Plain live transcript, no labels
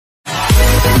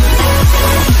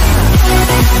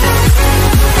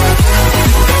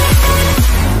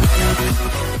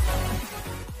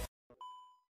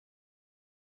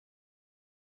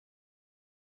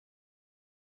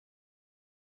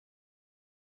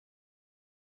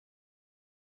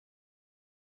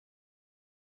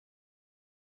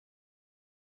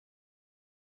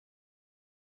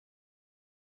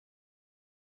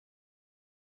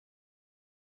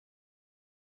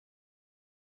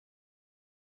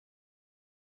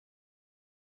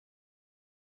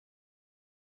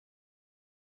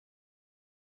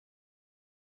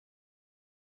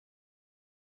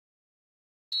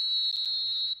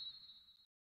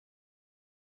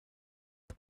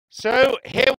So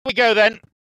here we go then.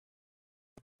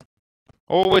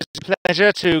 Always a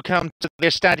pleasure to come to the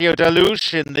Estádio da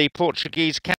Luz in the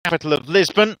Portuguese capital of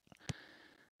Lisbon.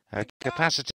 A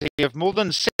capacity of more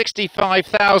than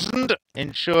 65,000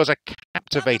 ensures a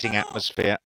captivating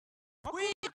atmosphere.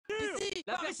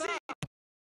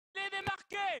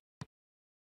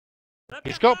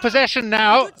 He's got possession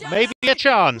now, maybe a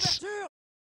chance.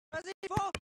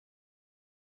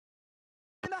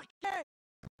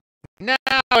 Now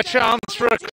a chance for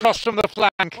a cross from the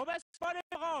flank.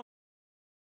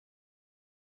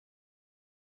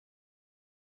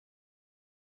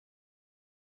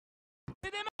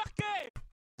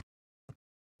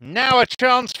 Now a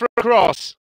chance for a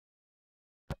cross.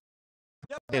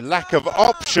 The lack of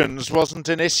options wasn't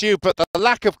an issue, but the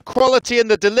lack of quality in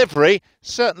the delivery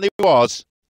certainly was.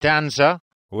 Danza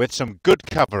with some good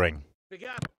covering.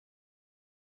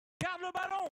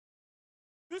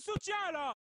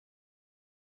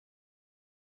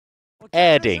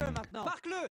 Erding.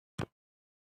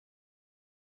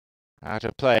 Out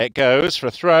of play it goes for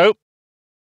a throw.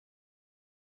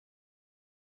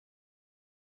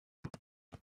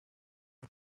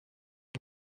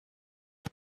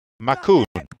 Makoun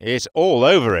is all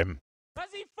over him.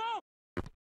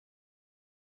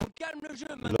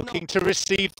 Looking to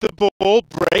receive the ball.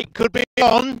 Break could be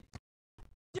on.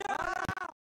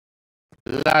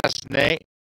 Lasny.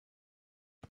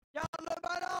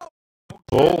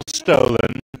 Ball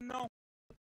stolen.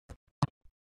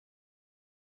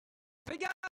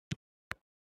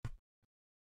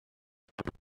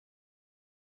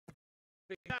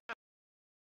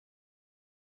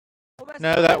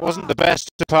 No, that wasn't the best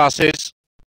of passes.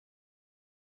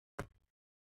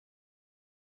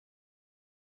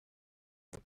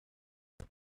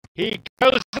 He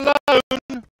goes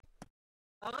alone.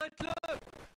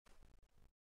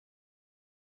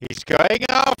 He's going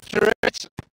after it.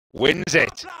 Wins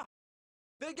it.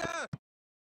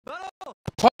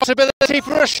 Possibility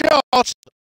for a shot.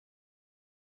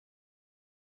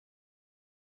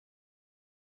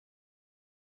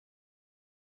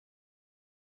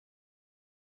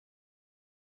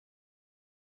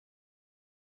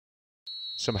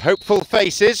 Some hopeful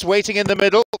faces waiting in the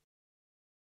middle.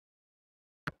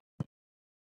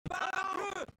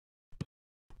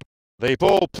 The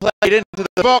ball played into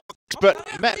the box,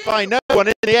 but met by no one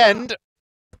in the end.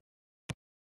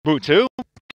 Butu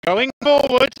going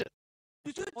forward.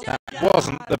 That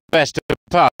wasn't the best of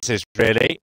passes,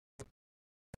 really.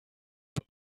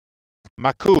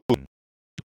 Makoun.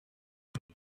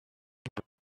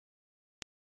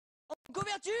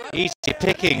 Easy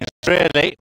pickings,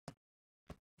 really.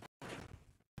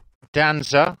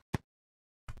 Danza.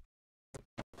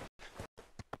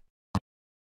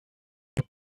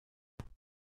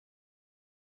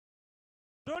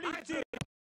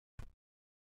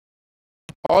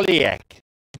 Oliek.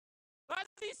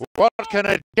 What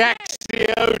can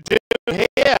Ajaxio do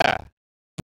here?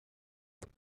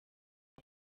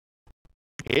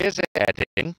 Here's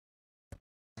Erding.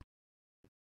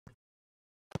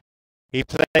 He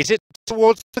plays it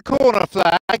towards the corner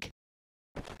flag.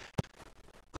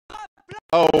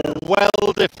 Oh,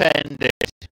 well defended.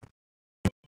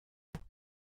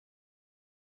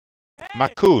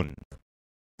 Makoun.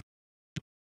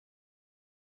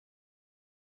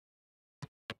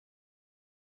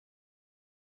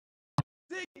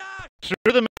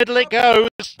 Through the middle it goes.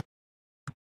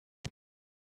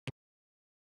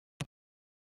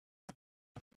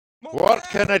 What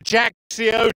can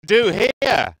Ajaxio do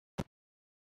here?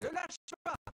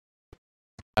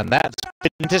 And that's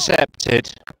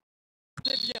intercepted.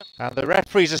 And the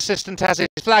referee's assistant has his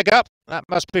flag up. That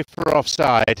must be for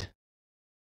offside.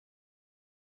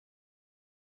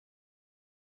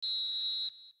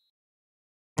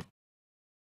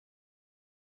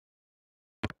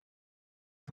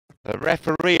 The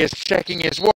referee is checking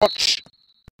his watch.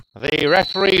 The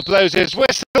referee blows his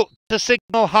whistle to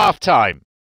signal half-time.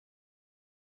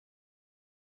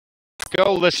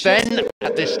 Goalless then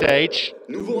at this stage.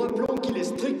 Nous vous rappelons qu'il est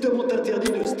strictement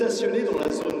interdit de stationner dans la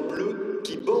zone bleue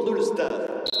qui borde le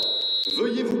stade.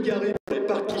 Veuillez vous garer dans les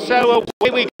parkings. So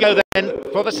away we go then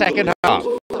for the second half.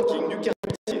 Parking du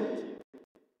quartier.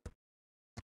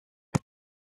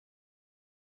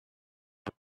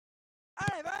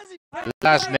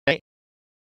 Lasny.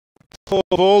 Poor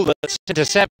ball that's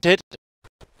intercepted.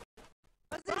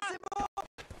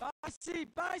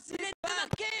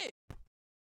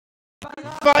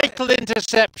 Vital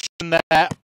interception there.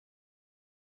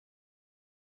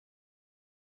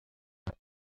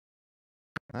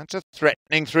 That's a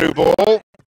threatening through ball.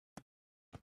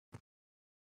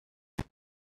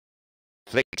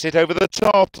 Flicks it over the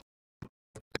top.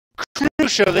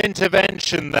 crucial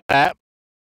intervention there.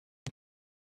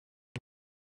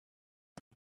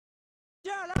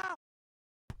 Tiens là.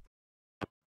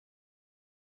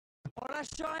 On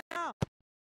lâche rien.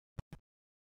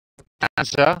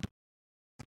 Answer.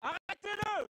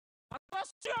 Arrêtez-le.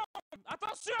 Attention.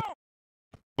 Attention.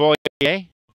 Boyer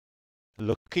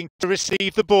looking to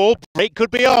receive the ball. Break could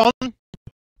be on.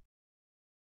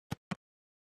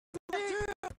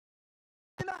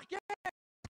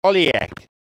 Oliek.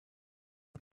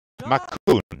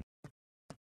 Makoun.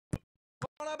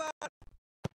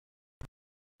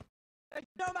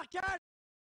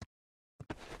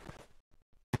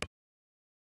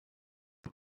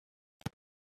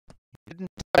 Didn't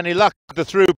have any luck with the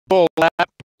through ball there.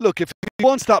 Look, if he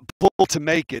wants that ball to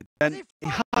make it, then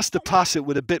he has to pass it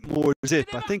with a bit more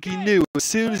zip. I think he knew as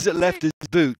soon as it left his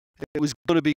boot, it was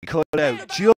going to be cut out.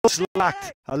 Just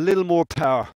lacked a little more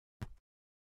power.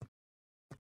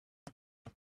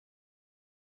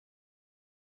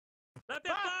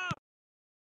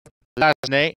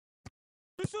 Lasny.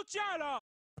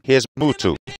 Here's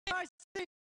Mutu.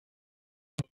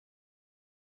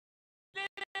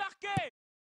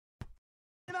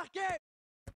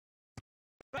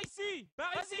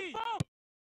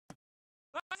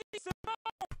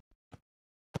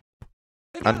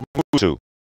 And Mutu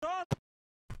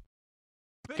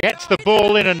gets the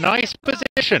ball in a nice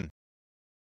position.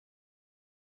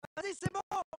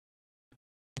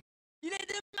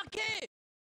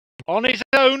 On his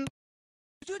own.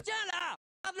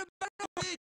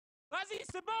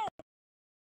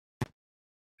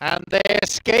 And they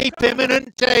escape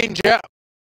imminent danger.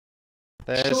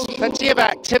 There's plenty of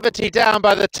activity down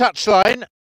by the touchline.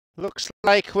 Looks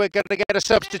like we're going to get a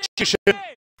substitution.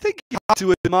 I think you have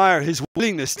to admire his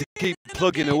willingness to keep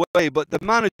plugging away, but the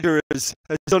manager has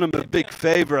done him a big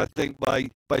favour, I think,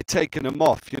 by taking him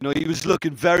off. You know, he was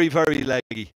looking very, very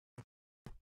leggy.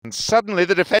 And suddenly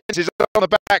the defence is on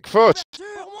the back foot.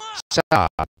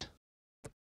 Sad.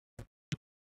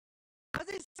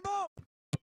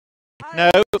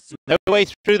 No way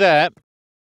through there.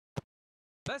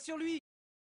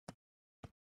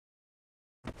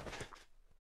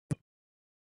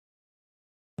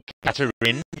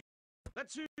 Catherine.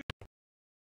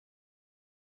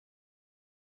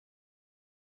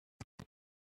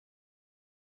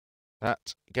 That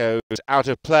goes out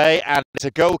of play and it's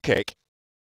a goal kick.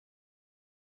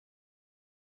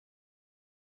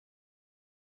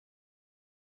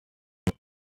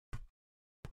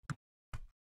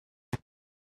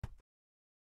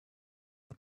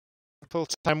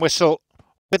 Full-time whistle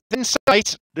within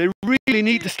sight. They really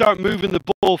need to start moving the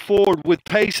ball forward with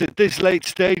pace at this late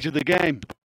stage of the game.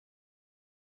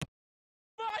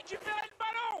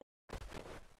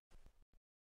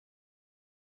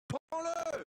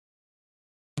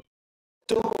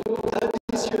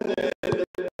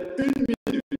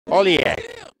 Ollier.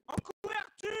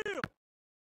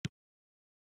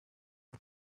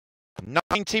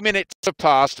 90 minutes have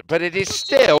passed, but it is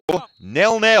still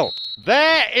 0-0.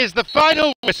 There is the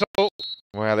final whistle.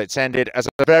 Well, it's ended as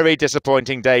a very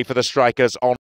disappointing day for the strikers on